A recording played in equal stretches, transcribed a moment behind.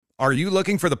Are you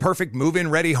looking for the perfect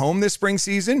move-in ready home this spring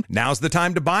season? Now's the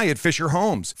time to buy at Fisher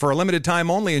Homes. For a limited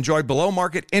time only, enjoy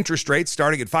below-market interest rates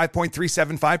starting at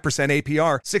 5.375%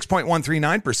 APR,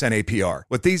 6.139% APR.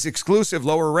 With these exclusive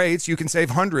lower rates, you can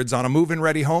save hundreds on a move-in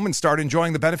ready home and start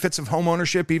enjoying the benefits of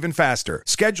homeownership even faster.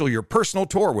 Schedule your personal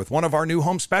tour with one of our new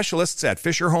home specialists at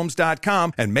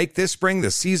FisherHomes.com and make this spring the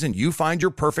season you find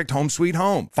your perfect home sweet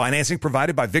home. Financing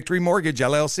provided by Victory Mortgage,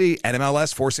 LLC,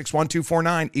 NMLS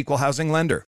 461249, Equal Housing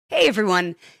Lender. Hey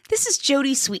everyone, this is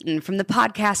Jodie Sweetin from the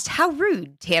podcast How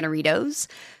Rude, Tanneritos.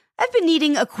 I've been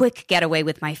needing a quick getaway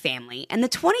with my family, and the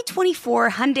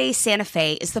 2024 Hyundai Santa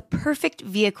Fe is the perfect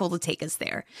vehicle to take us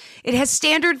there. It has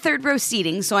standard third-row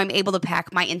seating, so I'm able to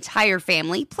pack my entire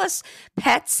family, plus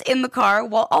pets, in the car,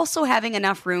 while also having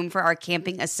enough room for our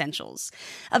camping essentials.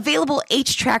 Available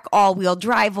H-Track all-wheel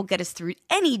drive will get us through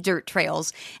any dirt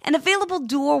trails, and available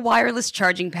dual wireless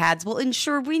charging pads will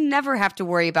ensure we never have to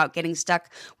worry about getting stuck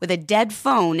with a dead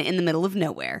phone in the middle of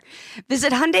nowhere.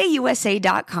 Visit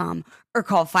HyundaiUSA.com or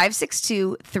call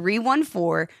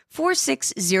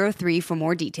 562-314-4603 for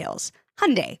more details.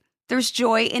 Hyundai, there's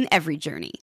joy in every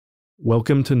journey.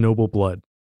 Welcome to Noble Blood,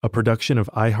 a production of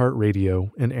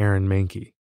iHeartRadio and Aaron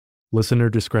Mahnke. Listener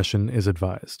discretion is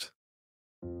advised.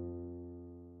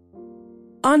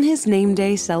 On his name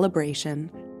day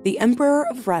celebration, the Emperor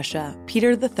of Russia,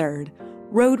 Peter III,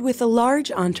 rode with a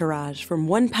large entourage from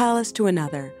one palace to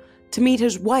another to meet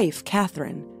his wife,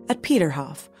 Catherine, at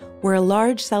Peterhof, where a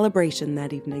large celebration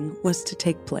that evening was to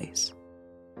take place.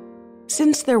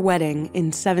 Since their wedding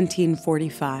in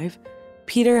 1745,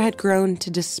 Peter had grown to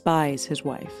despise his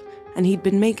wife, and he'd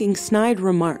been making snide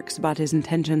remarks about his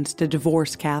intentions to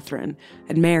divorce Catherine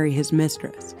and marry his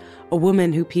mistress, a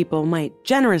woman who people might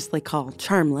generously call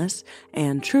charmless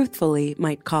and truthfully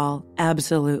might call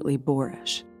absolutely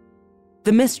boorish.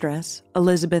 The mistress,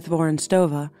 Elizabeth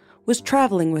Vorontsova, was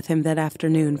traveling with him that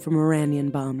afternoon from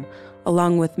Oranienbaum,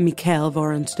 along with Mikhail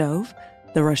Vorontsov,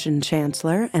 the Russian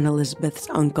chancellor and Elizabeth's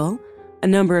uncle, a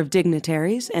number of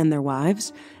dignitaries and their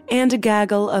wives, and a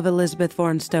gaggle of Elizabeth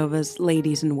Voronstova's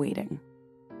ladies-in-waiting.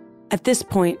 At this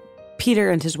point, Peter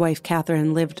and his wife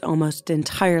Catherine lived almost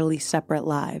entirely separate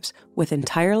lives, with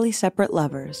entirely separate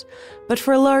lovers, but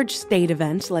for a large state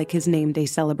event like his name day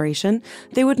celebration,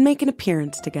 they would make an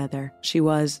appearance together. She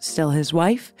was still his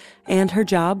wife, and her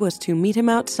job was to meet him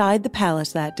outside the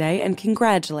palace that day and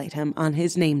congratulate him on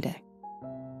his name day.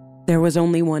 There was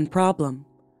only one problem.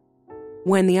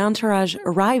 When the entourage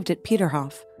arrived at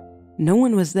Peterhof, no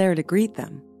one was there to greet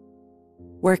them.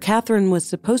 Where Catherine was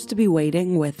supposed to be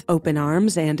waiting with open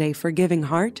arms and a forgiving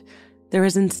heart, there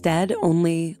is instead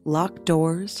only locked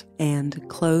doors and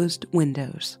closed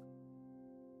windows.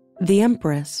 The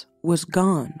Empress was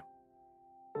gone.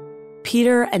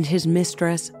 Peter and his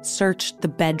mistress searched the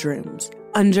bedrooms,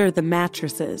 under the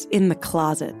mattresses, in the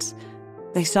closets.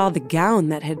 They saw the gown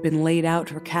that had been laid out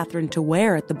for Catherine to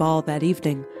wear at the ball that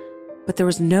evening, but there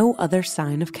was no other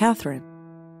sign of Catherine.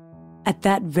 At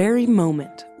that very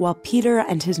moment, while Peter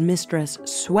and his mistress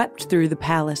swept through the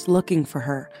palace looking for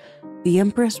her, the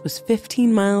Empress was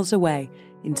 15 miles away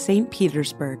in St.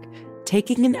 Petersburg,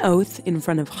 taking an oath in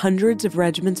front of hundreds of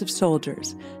regiments of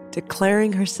soldiers,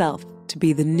 declaring herself to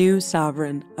be the new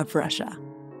sovereign of Russia.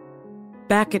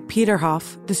 Back at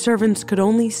Peterhof, the servants could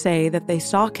only say that they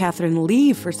saw Catherine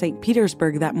leave for St.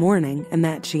 Petersburg that morning and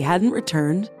that she hadn't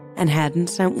returned and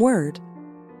hadn't sent word.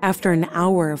 After an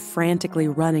hour of frantically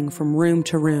running from room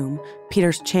to room,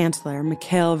 Peter's chancellor,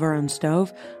 Mikhail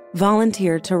Vorontsov,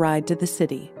 volunteered to ride to the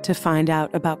city to find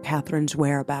out about Catherine's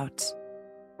whereabouts.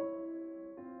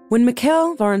 When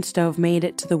Mikhail Vorontsov made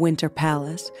it to the Winter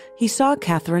Palace, he saw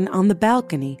Catherine on the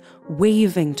balcony,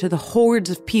 waving to the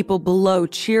hordes of people below,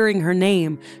 cheering her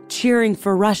name, cheering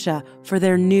for Russia, for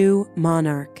their new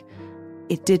monarch.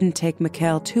 It didn't take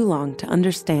Mikhail too long to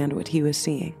understand what he was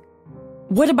seeing.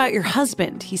 "What about your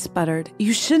husband?" he sputtered.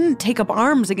 "You shouldn't take up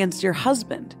arms against your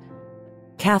husband."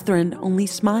 Catherine only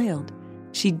smiled.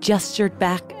 She gestured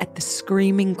back at the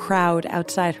screaming crowd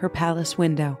outside her palace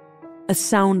window, a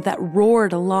sound that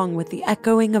roared along with the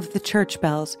echoing of the church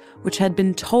bells, which had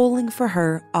been tolling for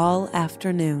her all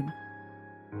afternoon.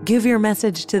 "Give your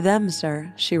message to them,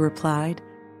 sir," she replied.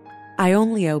 "I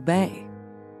only obey."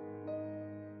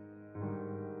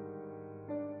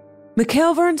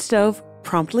 Mikhail Vorontsov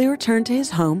promptly returned to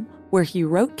his home, where he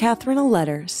wrote Catherine a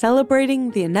letter celebrating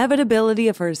the inevitability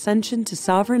of her ascension to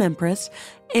sovereign empress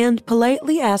and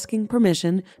politely asking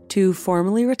permission to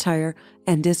formally retire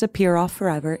and disappear off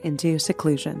forever into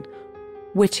seclusion,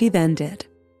 which he then did.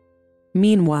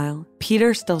 Meanwhile,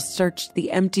 Peter still searched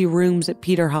the empty rooms at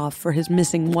Peterhof for his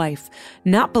missing wife,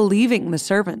 not believing the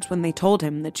servants when they told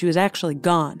him that she was actually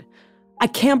gone. I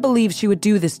can't believe she would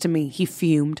do this to me, he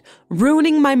fumed.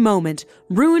 Ruining my moment,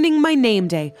 ruining my name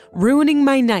day, ruining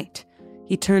my night.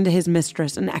 He turned to his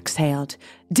mistress and exhaled.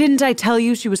 Didn't I tell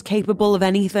you she was capable of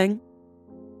anything?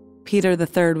 Peter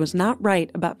III was not right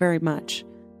about very much,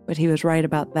 but he was right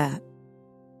about that.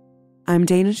 I'm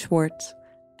Dana Schwartz,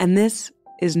 and this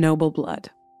is Noble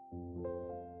Blood.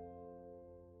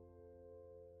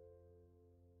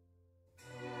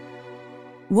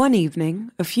 One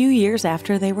evening, a few years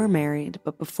after they were married,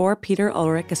 but before Peter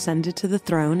Ulrich ascended to the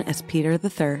throne as Peter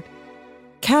III,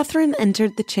 Catherine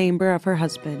entered the chamber of her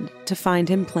husband to find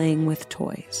him playing with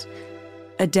toys.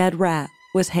 A dead rat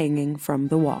was hanging from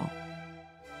the wall.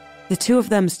 The two of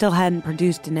them still hadn't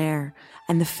produced an heir,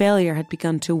 and the failure had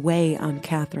begun to weigh on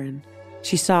Catherine.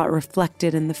 She saw it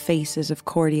reflected in the faces of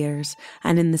courtiers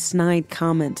and in the snide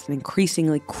comments and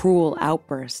increasingly cruel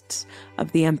outbursts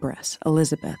of the Empress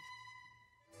Elizabeth.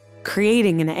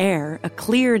 Creating an heir, a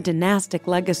clear dynastic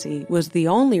legacy, was the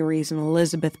only reason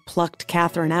Elizabeth plucked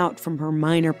Catherine out from her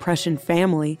minor Prussian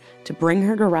family to bring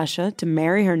her to Russia to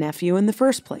marry her nephew in the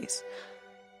first place.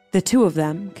 The two of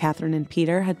them, Catherine and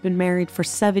Peter, had been married for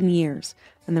 7 years,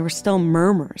 and there were still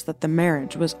murmurs that the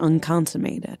marriage was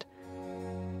unconsummated.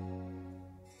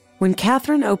 When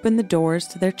Catherine opened the doors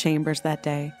to their chambers that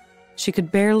day, she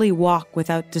could barely walk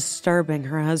without disturbing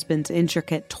her husband's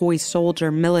intricate toy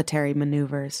soldier military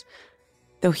maneuvers.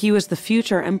 Though he was the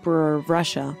future emperor of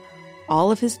Russia,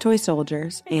 all of his toy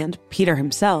soldiers, and Peter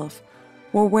himself,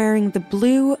 were wearing the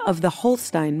blue of the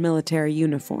Holstein military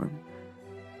uniform.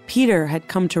 Peter had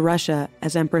come to Russia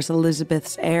as Empress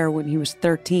Elizabeth's heir when he was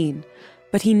 13,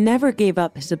 but he never gave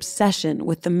up his obsession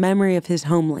with the memory of his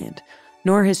homeland,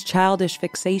 nor his childish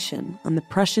fixation on the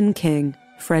Prussian king,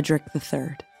 Frederick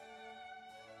III.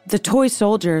 The toy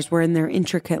soldiers were in their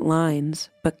intricate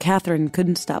lines, but Catherine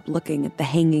couldn't stop looking at the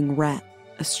hanging rat,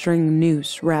 a string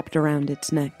noose wrapped around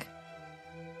its neck.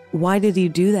 Why did you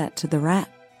do that to the rat?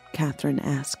 Catherine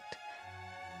asked.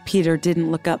 Peter didn't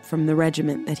look up from the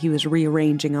regiment that he was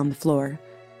rearranging on the floor.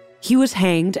 He was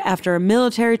hanged after a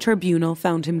military tribunal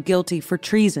found him guilty for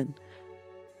treason.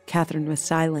 Catherine was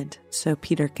silent, so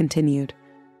Peter continued.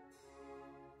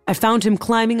 I found him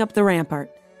climbing up the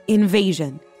rampart.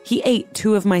 Invasion. He ate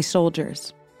 2 of my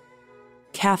soldiers.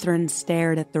 Catherine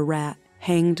stared at the rat,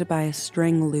 hanged by a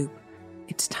string loop,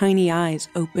 its tiny eyes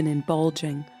open and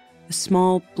bulging, a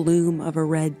small bloom of a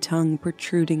red tongue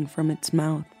protruding from its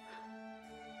mouth.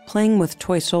 Playing with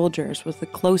toy soldiers was the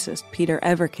closest Peter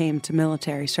ever came to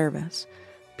military service.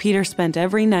 Peter spent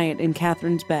every night in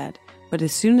Catherine's bed, but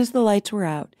as soon as the lights were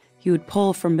out, he would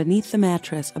pull from beneath the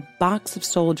mattress a box of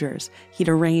soldiers he'd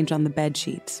arrange on the bed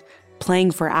sheets,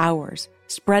 playing for hours,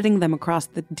 spreading them across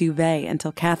the duvet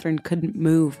until Catherine couldn't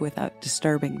move without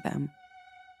disturbing them.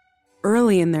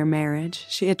 Early in their marriage,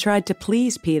 she had tried to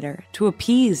please Peter, to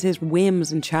appease his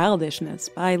whims and childishness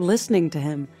by listening to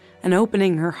him and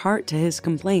opening her heart to his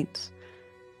complaints.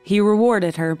 He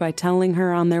rewarded her by telling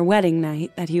her on their wedding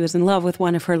night that he was in love with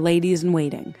one of her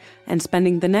ladies-in-waiting, and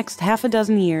spending the next 6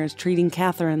 years treating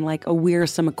Catherine like a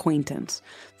wearisome acquaintance,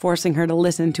 forcing her to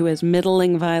listen to his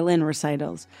middling violin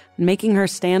recitals, and making her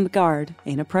stand guard,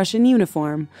 in a Prussian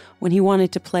uniform, when he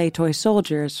wanted to play toy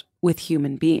soldiers with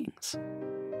human beings.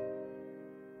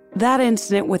 That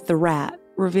incident with the rat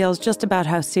reveals just about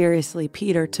how seriously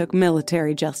Peter took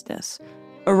military justice.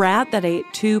 A rat that ate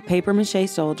 2 papier-mâché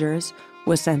soldiers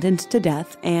was sentenced to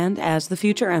death, and as the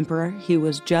future emperor, he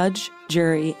was judge,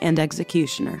 jury, and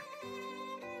executioner.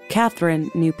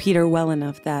 Catherine knew Peter well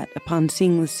enough that, upon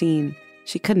seeing the scene,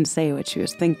 she couldn't say what she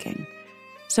was thinking.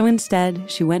 So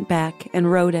instead, she went back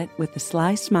and wrote it with a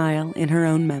sly smile in her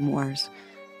own memoirs.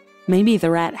 Maybe the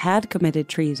rat had committed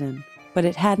treason, but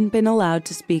it hadn't been allowed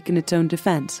to speak in its own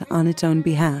defense on its own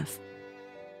behalf.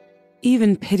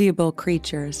 Even pitiable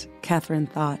creatures, Catherine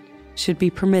thought, should be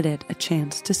permitted a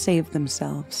chance to save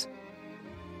themselves.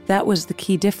 That was the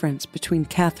key difference between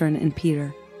Catherine and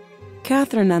Peter.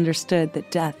 Catherine understood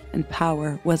that death and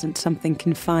power wasn't something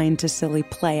confined to silly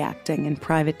play acting in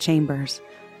private chambers.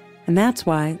 And that's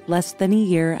why, less than a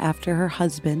year after her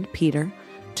husband, Peter,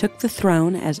 took the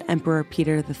throne as Emperor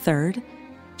Peter III,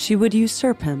 she would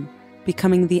usurp him,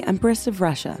 becoming the Empress of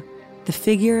Russia, the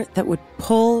figure that would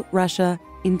pull Russia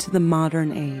into the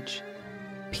modern age.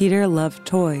 Peter loved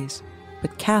toys,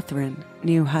 but Catherine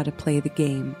knew how to play the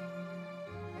game.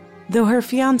 Though her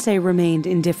fiancé remained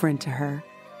indifferent to her,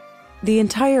 the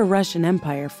entire Russian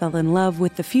Empire fell in love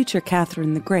with the future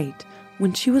Catherine the Great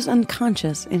when she was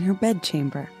unconscious in her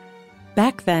bedchamber.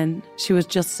 Back then, she was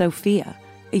just Sophia,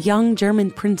 a young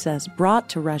German princess brought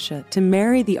to Russia to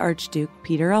marry the Archduke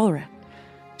Peter Ulrich.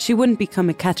 She wouldn't become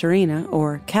Ekaterina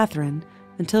or Catherine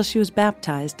until she was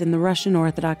baptized in the Russian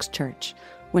Orthodox Church,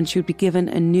 when she would be given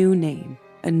a new name,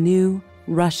 a new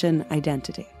Russian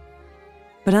identity.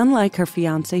 But unlike her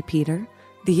fiancé Peter,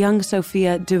 the young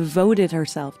Sophia devoted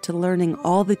herself to learning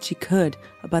all that she could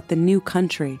about the new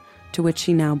country to which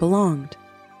she now belonged.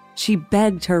 She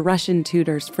begged her Russian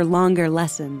tutors for longer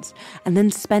lessons, and then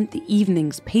spent the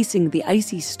evenings pacing the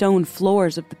icy stone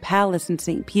floors of the palace in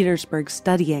St. Petersburg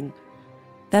studying.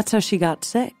 That's how she got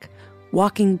sick,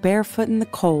 walking barefoot in the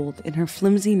cold in her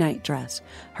flimsy nightdress,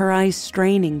 her eyes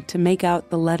straining to make out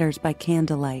the letters by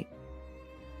candlelight.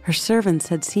 Her servants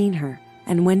had seen her,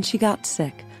 and when she got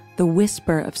sick, the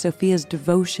whisper of Sophia's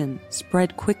devotion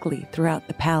spread quickly throughout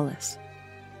the palace.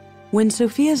 When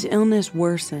Sophia's illness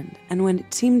worsened, and when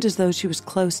it seemed as though she was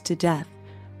close to death,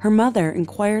 her mother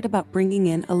inquired about bringing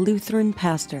in a Lutheran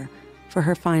pastor for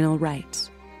her final rites.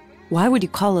 "Why would you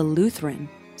call a Lutheran?"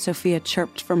 Sophia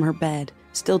chirped from her bed,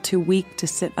 still too weak to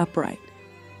sit upright.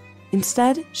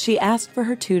 Instead, she asked for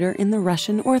her tutor in the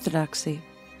Russian Orthodoxy.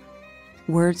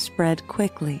 Word spread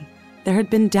quickly. There had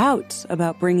been doubts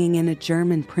about bringing in a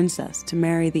German princess to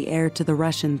marry the heir to the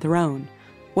Russian throne,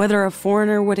 whether a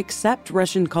foreigner would accept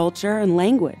Russian culture and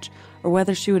language, or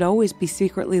whether she would always be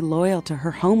secretly loyal to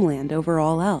her homeland over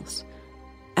all else.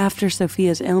 After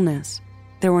Sophia's illness,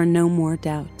 there were no more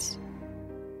doubts.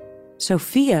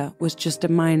 Sophia was just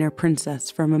a minor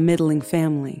princess from a middling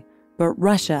family, but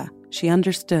Russia, she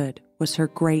understood, was her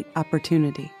great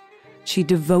opportunity. She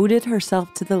devoted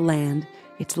herself to the land,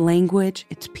 its language,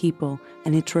 its people,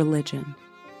 and its religion.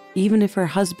 Even if her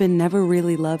husband never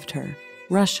really loved her,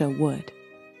 Russia would.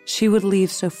 She would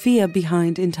leave Sophia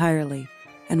behind entirely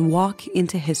and walk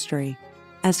into history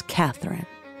as Catherine.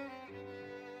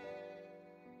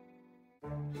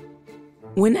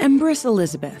 When Empress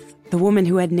Elizabeth, the woman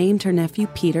who had named her nephew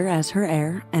Peter as her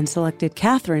heir and selected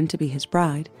Catherine to be his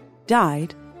bride,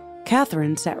 died,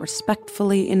 Catherine sat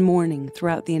respectfully in mourning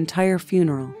throughout the entire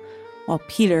funeral, while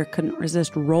Peter couldn't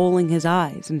resist rolling his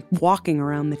eyes and walking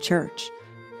around the church.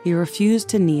 He refused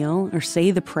to kneel or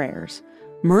say the prayers,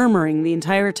 murmuring the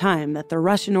entire time that the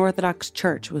Russian Orthodox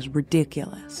Church was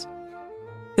ridiculous.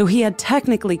 Though he had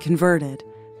technically converted,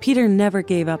 Peter never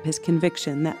gave up his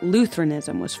conviction that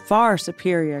Lutheranism was far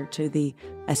superior to the,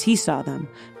 as he saw them,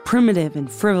 primitive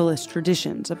and frivolous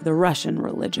traditions of the Russian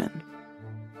religion.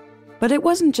 But it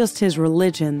wasn't just his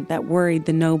religion that worried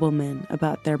the noblemen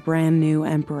about their brand new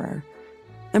emperor.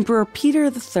 Emperor Peter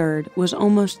III was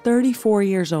almost 34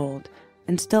 years old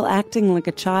and still acting like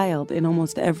a child in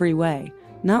almost every way,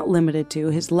 not limited to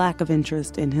his lack of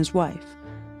interest in his wife.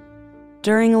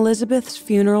 During Elizabeth's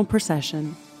funeral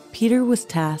procession, Peter was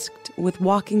tasked with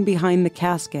walking behind the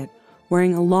casket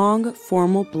wearing a long,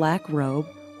 formal black robe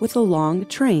with a long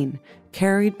train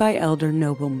carried by elder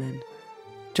noblemen.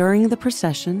 During the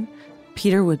procession,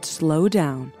 Peter would slow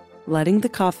down, letting the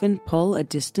coffin pull a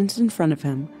distance in front of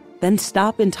him, then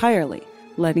stop entirely,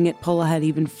 letting it pull ahead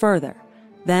even further.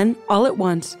 Then, all at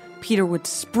once, Peter would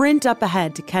sprint up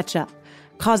ahead to catch up,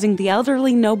 causing the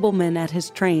elderly nobleman at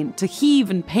his train to heave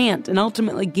and pant and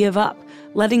ultimately give up,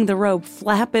 letting the robe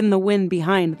flap in the wind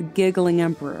behind the giggling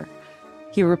emperor.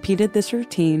 He repeated this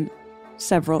routine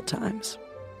several times.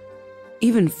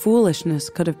 Even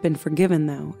foolishness could have been forgiven,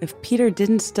 though, if Peter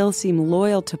didn't still seem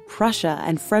loyal to Prussia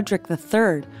and Frederick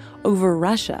III over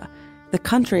Russia, the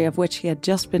country of which he had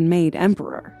just been made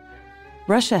emperor.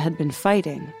 Russia had been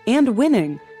fighting, and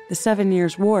winning, the 7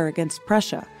 Years' War against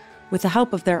Prussia, with the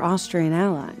help of their Austrian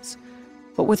allies.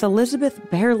 But with Elizabeth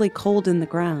barely cold in the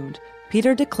ground,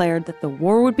 Peter declared that the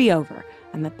war would be over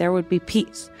and that there would be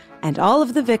peace, and all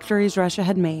of the victories Russia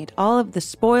had made, all of the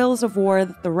spoils of war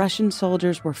that the Russian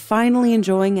soldiers were finally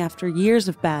enjoying after years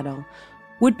of battle,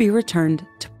 would be returned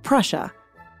to Prussia.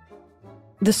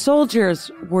 The soldiers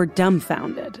were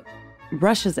dumbfounded.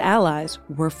 Russia's allies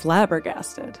were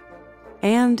flabbergasted.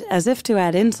 And, as if to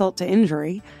add insult to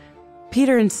injury,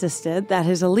 Peter insisted that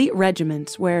his elite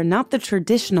regiments wear not the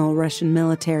traditional Russian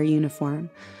military uniform,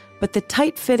 but the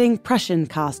tight-fitting Prussian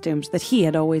costumes that he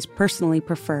had always personally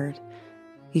preferred.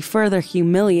 He further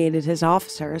humiliated his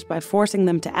officers by forcing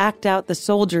them to act out the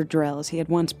soldier drills he had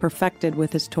once perfected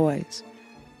with his toys.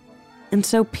 And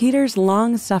so Peter's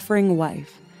long-suffering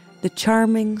wife, the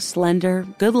charming, slender,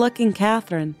 good-looking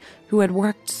Catherine, who had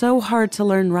worked so hard to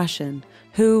learn Russian,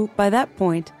 who, by that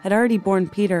point, had already borne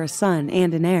Peter a son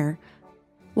and an heir,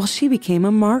 well, she became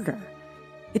a martyr.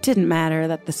 It didn't matter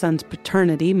that the son's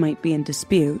paternity might be in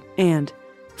dispute, and,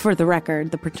 for the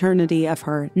record, the paternity of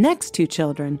her next two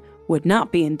children would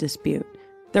not be in dispute.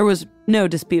 There was no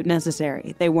dispute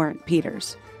necessary. They weren't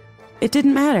Peter's. It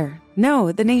didn't matter.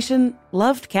 No, the nation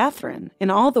loved Catherine in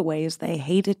all the ways they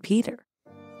hated Peter.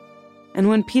 And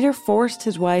when Peter forced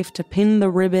his wife to pin the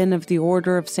ribbon of the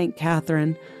Order of St.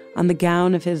 Catherine on the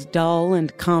gown of his dull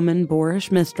and common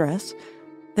boorish mistress,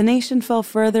 the nation fell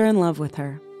further in love with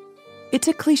her. It's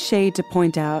a cliché to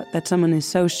point out that someone is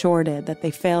so shorted that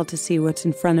they fail to see what's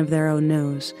in front of their own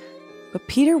nose. But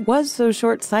Peter was so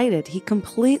short-sighted, he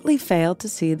completely failed to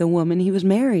see the woman he was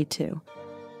married to.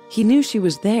 He knew she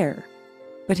was there,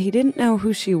 but he didn't know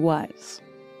who she was.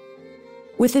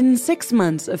 Within 6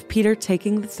 months of Peter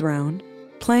taking the throne,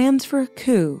 plans for a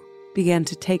coup began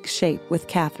to take shape with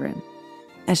Catherine,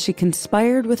 as she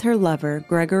conspired with her lover,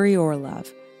 Gregory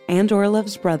Orlov, and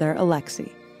Orlov's brother,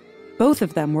 Alexei. Both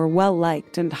of them were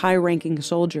well-liked and high-ranking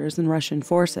soldiers in Russian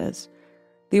forces.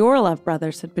 The Orlov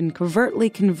brothers had been covertly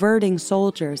converting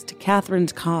soldiers to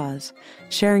Catherine's cause,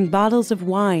 sharing bottles of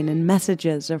wine and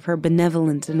messages of her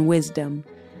benevolence and wisdom.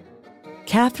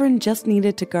 Catherine just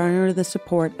needed to garner the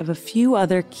support of a few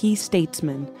other key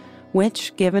statesmen,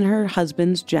 which, given her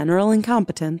husband's general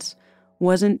incompetence,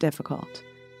 wasn't difficult.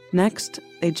 Next,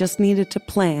 they just needed to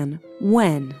plan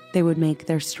when they would make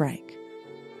their strike.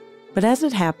 But as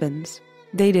it happens,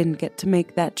 they didn't get to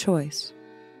make that choice.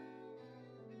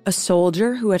 A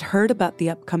soldier who had heard about the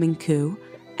upcoming coup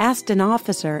asked an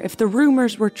officer if the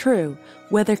rumors were true,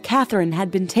 whether Catherine had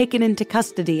been taken into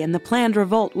custody and the planned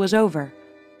revolt was over.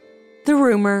 The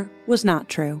rumor was not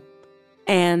true,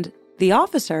 and the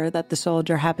officer that the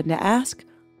soldier happened to ask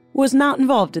was not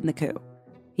involved in the coup.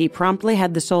 He promptly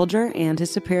had the soldier and his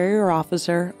superior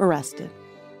officer arrested.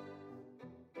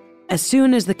 As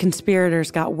soon as the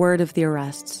conspirators got word of the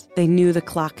arrests, they knew the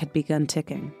clock had begun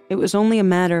ticking. It was only a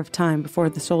matter of time before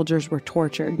the soldiers were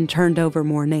tortured and turned over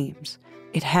more names.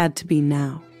 It had to be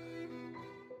now.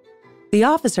 The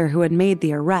officer who had made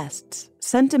the arrests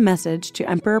sent a message to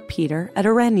Emperor Peter at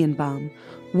Oranienbaum,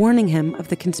 warning him of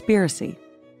the conspiracy.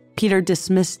 Peter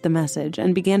dismissed the message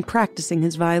and began practicing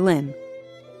his violin.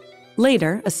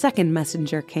 Later, a second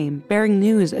messenger came, bearing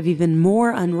news of even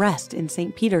more unrest in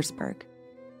St. Petersburg.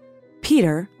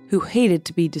 Peter, who hated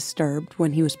to be disturbed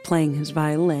when he was playing his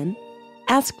violin,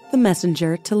 asked the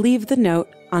messenger to leave the note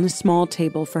on a small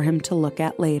table for him to look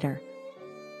at later.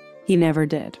 He never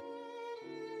did.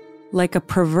 Like a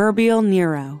proverbial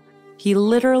Nero, he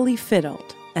literally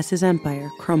fiddled as his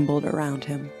empire crumbled around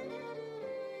him.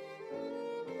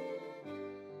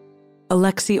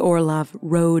 Alexei Orlov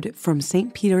rode from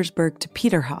St. Petersburg to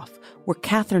Peterhof, where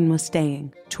Catherine was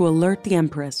staying, to alert the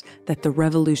Empress that the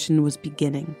revolution was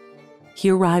beginning. He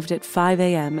arrived at 5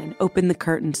 a.m. and opened the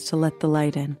curtains to let the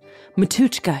light in.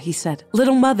 "Matuchka," he said,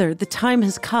 "little mother, the time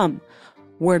has come."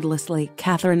 Wordlessly,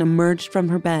 Catherine emerged from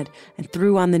her bed and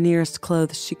threw on the nearest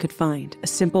clothes she could find, a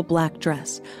simple black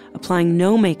dress, applying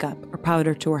no makeup or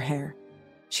powder to her hair.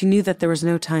 She knew that there was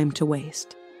no time to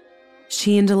waste.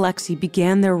 She and Alexei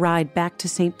began their ride back to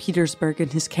St. Petersburg in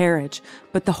his carriage,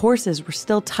 but the horses were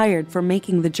still tired from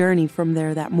making the journey from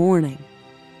there that morning.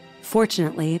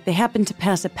 Fortunately, they happened to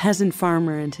pass a peasant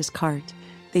farmer and his cart.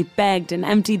 They begged and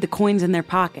emptied the coins in their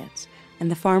pockets, and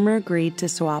the farmer agreed to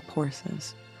swap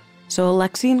horses. So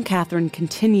Alexei and Catherine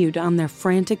continued on their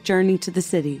frantic journey to the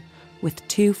city, with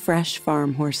 2 fresh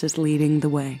farm horses leading the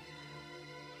way.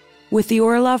 With the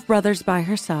Orlov brothers by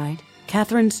her side,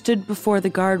 Catherine stood before the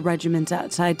guard regiments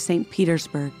outside St.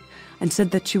 Petersburg and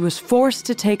said that she was forced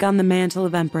to take on the mantle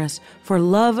of Empress for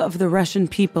love of the Russian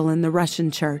people and the Russian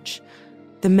Church.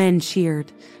 The men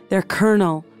cheered. Their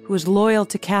colonel, who was loyal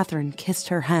to Catherine, kissed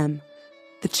her hem.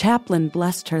 The chaplain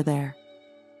blessed her there.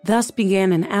 Thus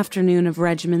began an afternoon of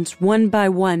regiments, one by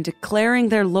one, declaring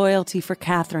their loyalty for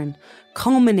Catherine,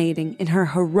 culminating in her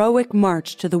heroic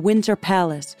march to the Winter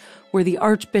Palace, where the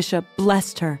Archbishop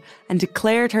blessed her and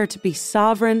declared her to be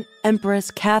Sovereign Empress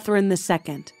Catherine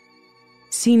II.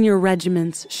 Senior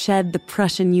regiments shed the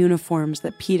Prussian uniforms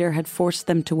that Peter had forced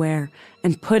them to wear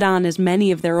and put on as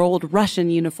many of their old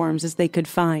Russian uniforms as they could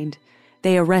find.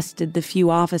 They arrested the few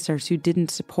officers who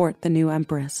didn't support the new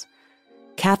empress.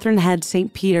 Catherine had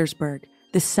St. Petersburg,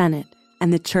 the Senate,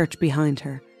 and the church behind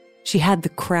her. She had the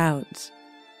crowds.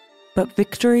 But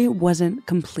victory wasn't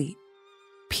complete.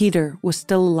 Peter was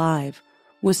still alive,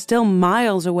 was still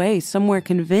miles away, somewhere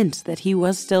convinced that he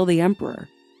was still the emperor.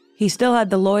 He still had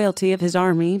the loyalty of his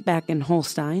army back in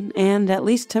Holstein, and, at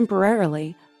least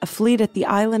temporarily, a fleet at the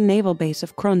island naval base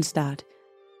of Kronstadt.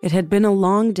 It had been a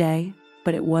long day,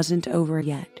 but it wasn't over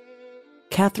yet.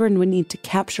 Catherine would need to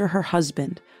capture her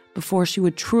husband before she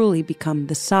would truly become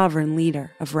the sovereign leader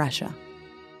of Russia.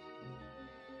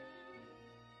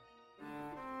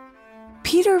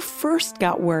 Peter first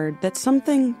got word that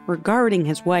something regarding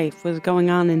his wife was going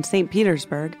on in St.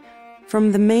 Petersburg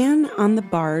from the man on the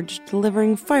barge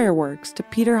delivering fireworks to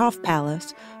Peterhof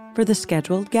Palace for the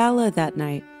scheduled gala that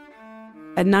night.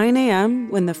 At 9 a.m.,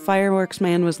 when the fireworks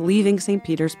man was leaving St.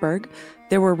 Petersburg,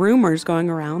 there were rumors going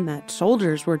around that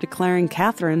soldiers were declaring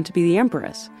Catherine to be the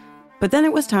empress. But then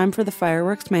it was time for the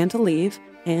fireworks man to leave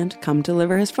and come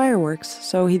deliver his fireworks,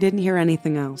 so he didn't hear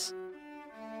anything else.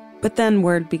 But then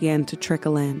word began to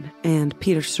trickle in, and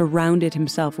Peter surrounded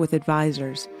himself with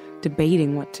advisors,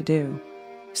 debating what to do.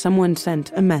 Someone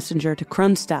sent a messenger to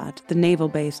Kronstadt, the naval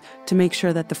base, to make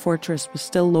sure that the fortress was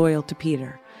still loyal to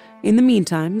Peter. In the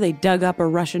meantime, they dug up a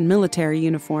Russian military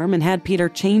uniform and had Peter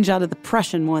change out of the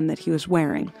Prussian one that he was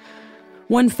wearing.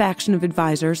 One faction of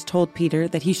advisors told Peter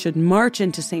that he should march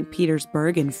into St.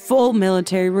 Petersburg in full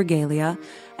military regalia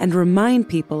and remind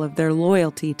people of their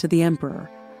loyalty to the emperor.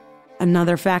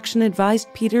 Another faction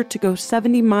advised Peter to go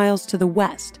 70 miles to the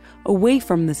west, away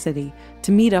from the city,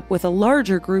 to meet up with a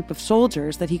larger group of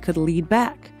soldiers that he could lead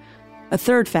back. A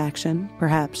third faction,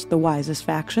 perhaps the wisest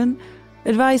faction,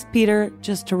 advised Peter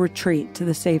just to retreat to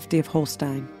the safety of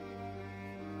Holstein.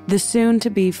 The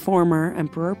soon-to-be former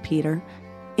Emperor Peter,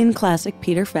 in classic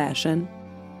Peter fashion,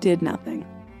 did nothing.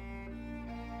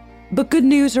 But good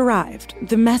news arrived.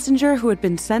 The messenger who had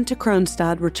been sent to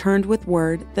Kronstadt returned with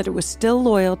word that it was still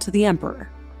loyal to the emperor.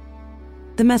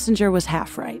 The messenger was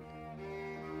half right.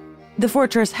 The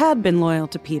fortress had been loyal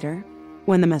to Peter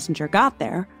when the messenger got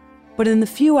there, but in the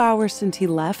few hours since he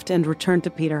left and returned to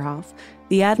Peterhof,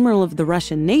 the admiral of the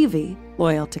Russian Navy,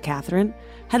 loyal to Catherine,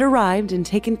 had arrived and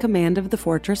taken command of the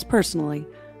fortress personally.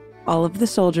 All of the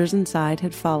soldiers inside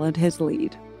had followed his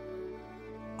lead.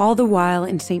 All the while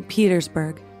in St.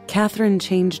 Petersburg, Catherine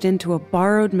changed into a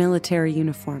borrowed military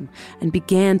uniform and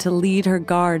began to lead her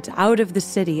guards out of the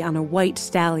city on a white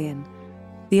stallion.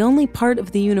 The only part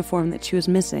of the uniform that she was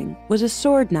missing was a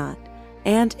sword knot,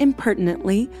 and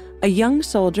impertinently, a young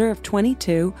soldier of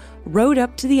 22 rode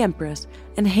up to the Empress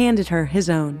and handed her his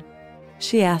own.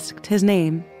 She asked his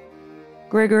name.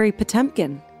 "Grigory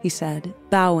Potemkin," he said,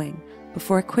 bowing,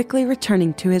 before quickly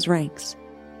returning to his ranks.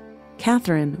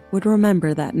 Catherine would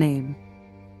remember that name.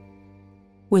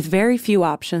 With very few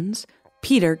options,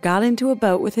 Peter got into a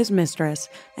boat with his mistress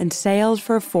and sailed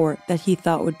for a fort that he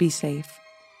thought would be safe.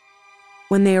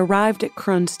 When they arrived at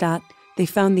Kronstadt, they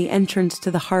found the entrance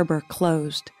to the harbor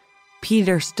closed.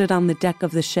 Peter stood on the deck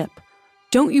of the ship.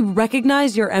 "Don't you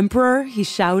recognize your emperor?" he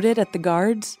shouted at the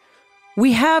guards.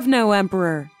 "We have no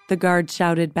emperor," the guards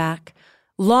shouted back.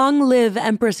 "Long live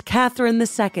Empress Catherine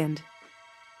II."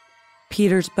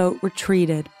 Peter's boat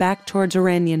retreated back towards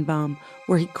Oranienbaum,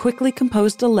 where he quickly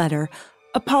composed a letter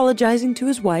apologizing to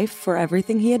his wife for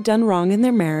everything he had done wrong in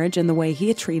their marriage and the way he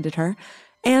had treated her,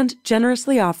 and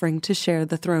generously offering to share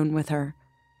the throne with her.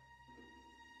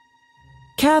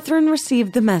 Catherine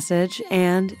received the message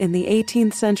and, in the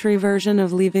 18th century version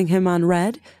of leaving him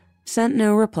unread, sent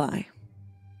no reply.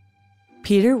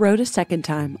 Peter wrote a second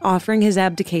time, offering his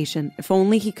abdication if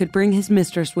only he could bring his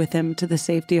mistress with him to the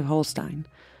safety of Holstein.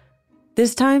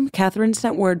 This time, Catherine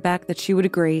sent word back that she would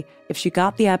agree if she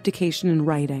got the abdication in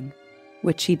writing,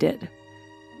 which she did.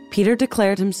 Peter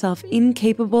declared himself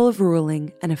incapable of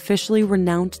ruling and officially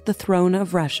renounced the throne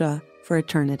of Russia for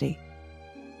eternity.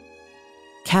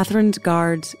 Catherine's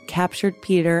guards captured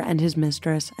Peter and his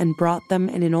mistress and brought them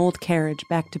in an old carriage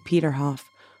back to Peterhof,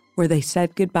 where they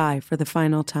said goodbye for the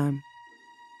final time.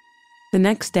 The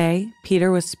next day,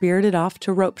 Peter was spirited off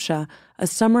to Ropsha, a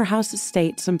summer house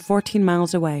estate some 14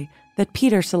 miles away that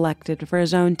Peter selected for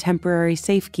his own temporary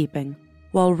safekeeping,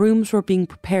 while rooms were being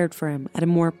prepared for him at a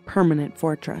more permanent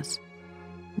fortress.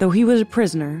 Though he was a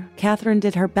prisoner, Catherine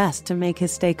did her best to make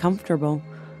his stay comfortable.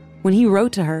 When he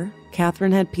wrote to her,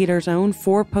 Catherine had Peter's own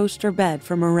 4-poster bed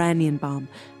from Oranienbaum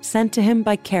sent to him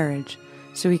by carriage,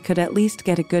 so he could at least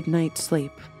get a good night's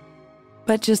sleep.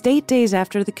 But just 8 days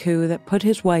after the coup that put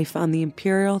his wife on the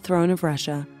imperial throne of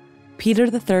Russia, Peter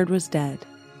III was dead,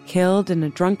 killed in a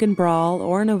drunken brawl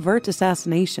or an overt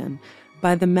assassination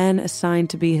by the men assigned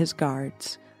to be his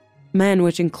guards, men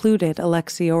which included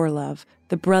Alexei Orlov,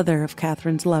 the brother of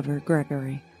Catherine's lover,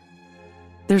 Gregory.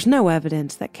 There's no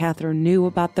evidence that Catherine knew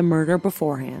about the murder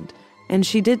beforehand, and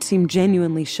she did seem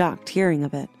genuinely shocked hearing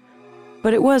of it,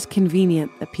 but it was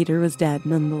convenient that Peter was dead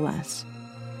nonetheless.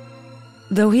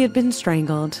 Though he had been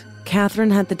strangled,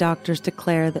 Catherine had the doctors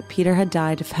declare that Peter had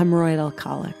died of hemorrhoidal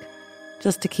colic,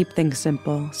 just to keep things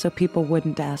simple so people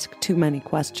wouldn't ask too many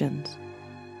questions.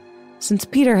 Since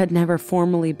Peter had never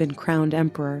formally been crowned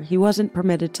emperor, he wasn't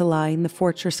permitted to lie in the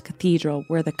fortress cathedral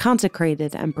where the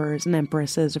consecrated emperors and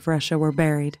empresses of Russia were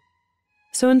buried.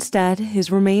 So instead,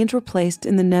 his remains were placed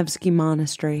in the Nevsky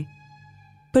Monastery.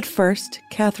 But first,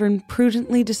 Catherine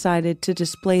prudently decided to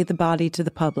display the body to the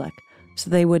public,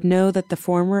 so they would know that the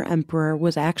former emperor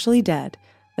was actually dead,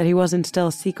 that he wasn't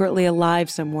still secretly alive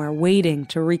somewhere waiting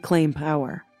to reclaim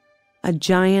power. A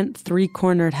giant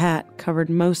three-cornered hat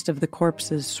covered most of the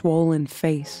corpse's swollen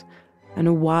face, and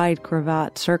a wide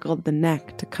cravat circled the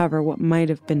neck to cover what might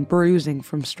have been bruising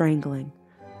from strangling.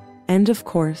 And of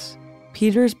course,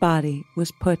 Peter's body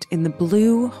was put in the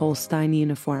blue Holstein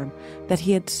uniform that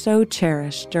he had so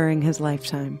cherished during his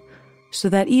lifetime, so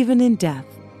that even in death,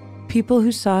 people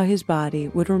who saw his body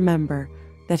would remember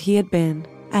that he had been,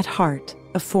 at heart,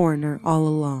 a foreigner all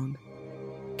along.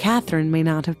 Catherine may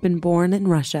not have been born in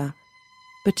Russia,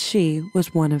 but she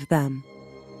was one of them.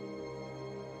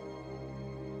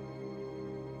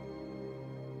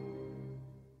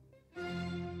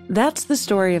 That's the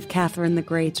story of Catherine the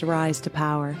Great's rise to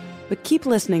power, but keep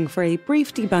listening for a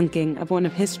brief debunking of one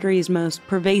of history's most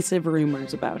pervasive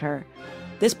rumors about her.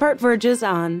 This part verges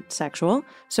on sexual,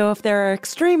 so if there are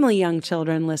extremely young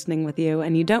children listening with you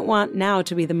and you don't want now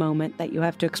to be the moment that you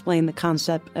have to explain the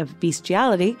concept of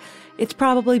bestiality, it's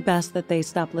probably best that they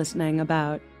stop listening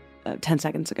about 10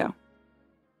 seconds ago.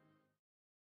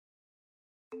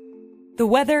 The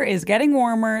weather is getting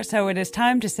warmer, so it is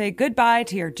time to say goodbye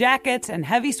to your jackets and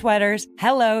heavy sweaters.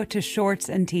 Hello to shorts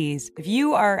and tees. If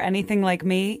you are anything like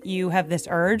me, you have this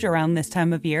urge around this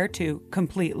time of year to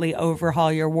completely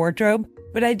overhaul your wardrobe,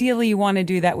 but ideally you want to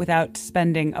do that without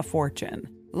spending a fortune.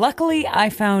 Luckily, I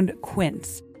found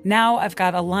Quince. Now I've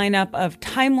got a lineup of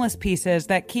timeless pieces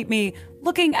that keep me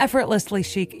looking effortlessly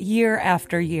chic year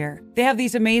after year. They have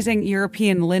these amazing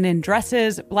European linen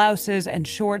dresses, blouses, and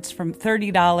shorts from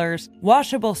 $30,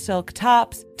 washable silk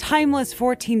tops, timeless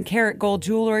 14-karat gold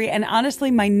jewelry, and honestly,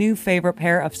 my new favorite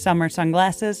pair of summer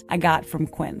sunglasses I got from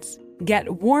Quince.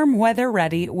 Get warm weather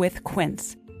ready with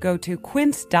Quince. Go to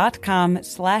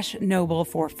quince.com/noble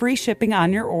for free shipping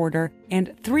on your order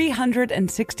and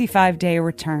 365-day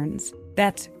returns.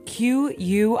 That's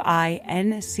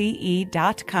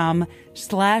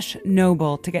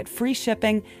QUINCE.com/noble to get free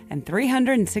shipping and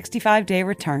 365-day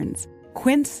returns.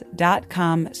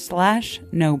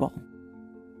 Quince.com/noble.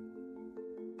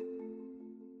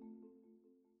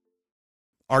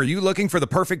 Are you looking for the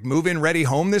perfect move-in ready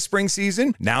home this spring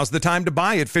season? Now's the time to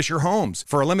buy at Fisher Homes.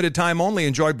 For a limited time only,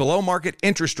 enjoy below-market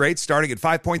interest rates starting at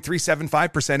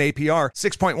 5.375% APR,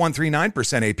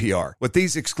 6.139% APR. With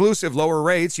these exclusive lower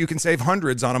rates, you can save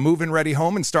hundreds on a move-in ready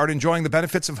home and start enjoying the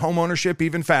benefits of home ownership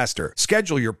even faster.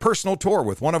 Schedule your personal tour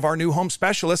with one of our new home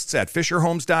specialists at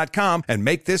FisherHomes.com and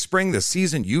make this spring the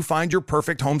season you find your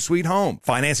perfect home sweet home.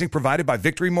 Financing provided by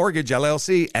Victory Mortgage,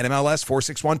 LLC, NMLS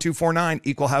 461249,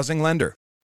 Equal Housing Lender.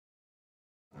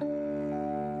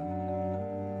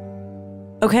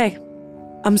 Okay,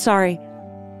 I'm sorry.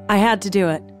 I had to do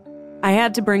it. I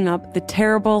had to bring up the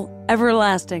terrible,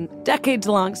 everlasting,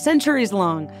 decades-long,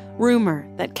 centuries-long rumor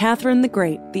that Catherine the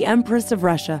Great, the Empress of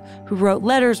Russia, who wrote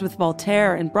letters with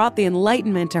Voltaire and brought the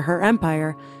Enlightenment to her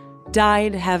empire,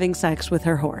 died having sex with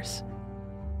her horse.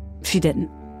 She didn't.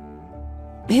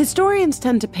 Historians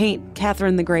tend to paint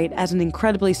Catherine the Great as an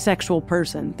incredibly sexual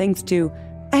person, thanks to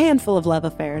a handful of love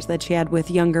affairs that she had with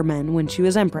younger men when she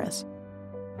was empress.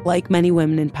 Like many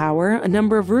women in power, a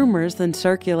number of rumors then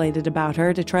circulated about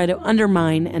her to try to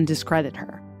undermine and discredit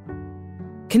her.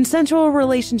 Consensual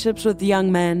relationships with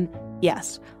young men,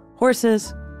 yes.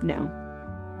 Horses, no.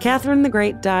 Catherine the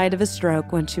Great died of a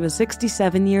stroke when she was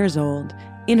 67 years old,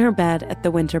 in her bed at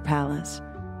the Winter Palace.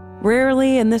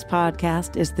 Rarely in this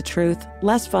podcast is the truth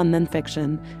less fun than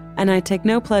fiction, and I take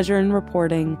no pleasure in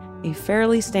reporting a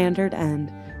fairly standard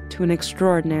end to an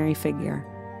extraordinary figure.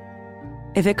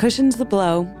 If it cushions the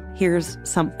blow, here's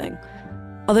something.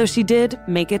 Although she did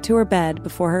make it to her bed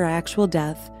before her actual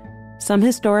death, some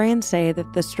historians say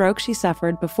that the stroke she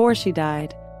suffered before she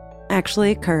died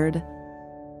actually occurred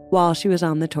while she was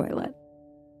on the toilet.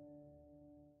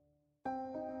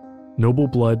 Noble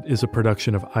Blood is a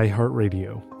production of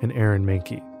iHeartRadio and Aaron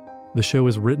Mahnke. The show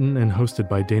is written and hosted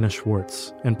by Dana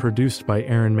Schwartz and produced by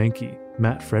Aaron Mahnke,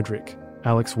 Matt Frederick,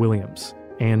 Alex Williams,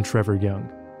 and Trevor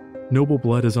Young. Noble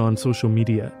Blood is on social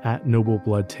media at Noble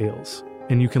Blood Tales,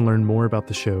 and you can learn more about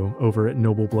the show over at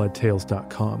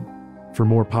noblebloodtales.com. For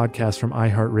more podcasts from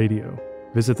iHeartRadio,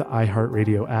 visit the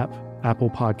iHeartRadio app, Apple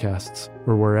Podcasts,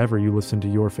 or wherever you listen to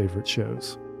your favorite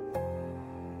shows.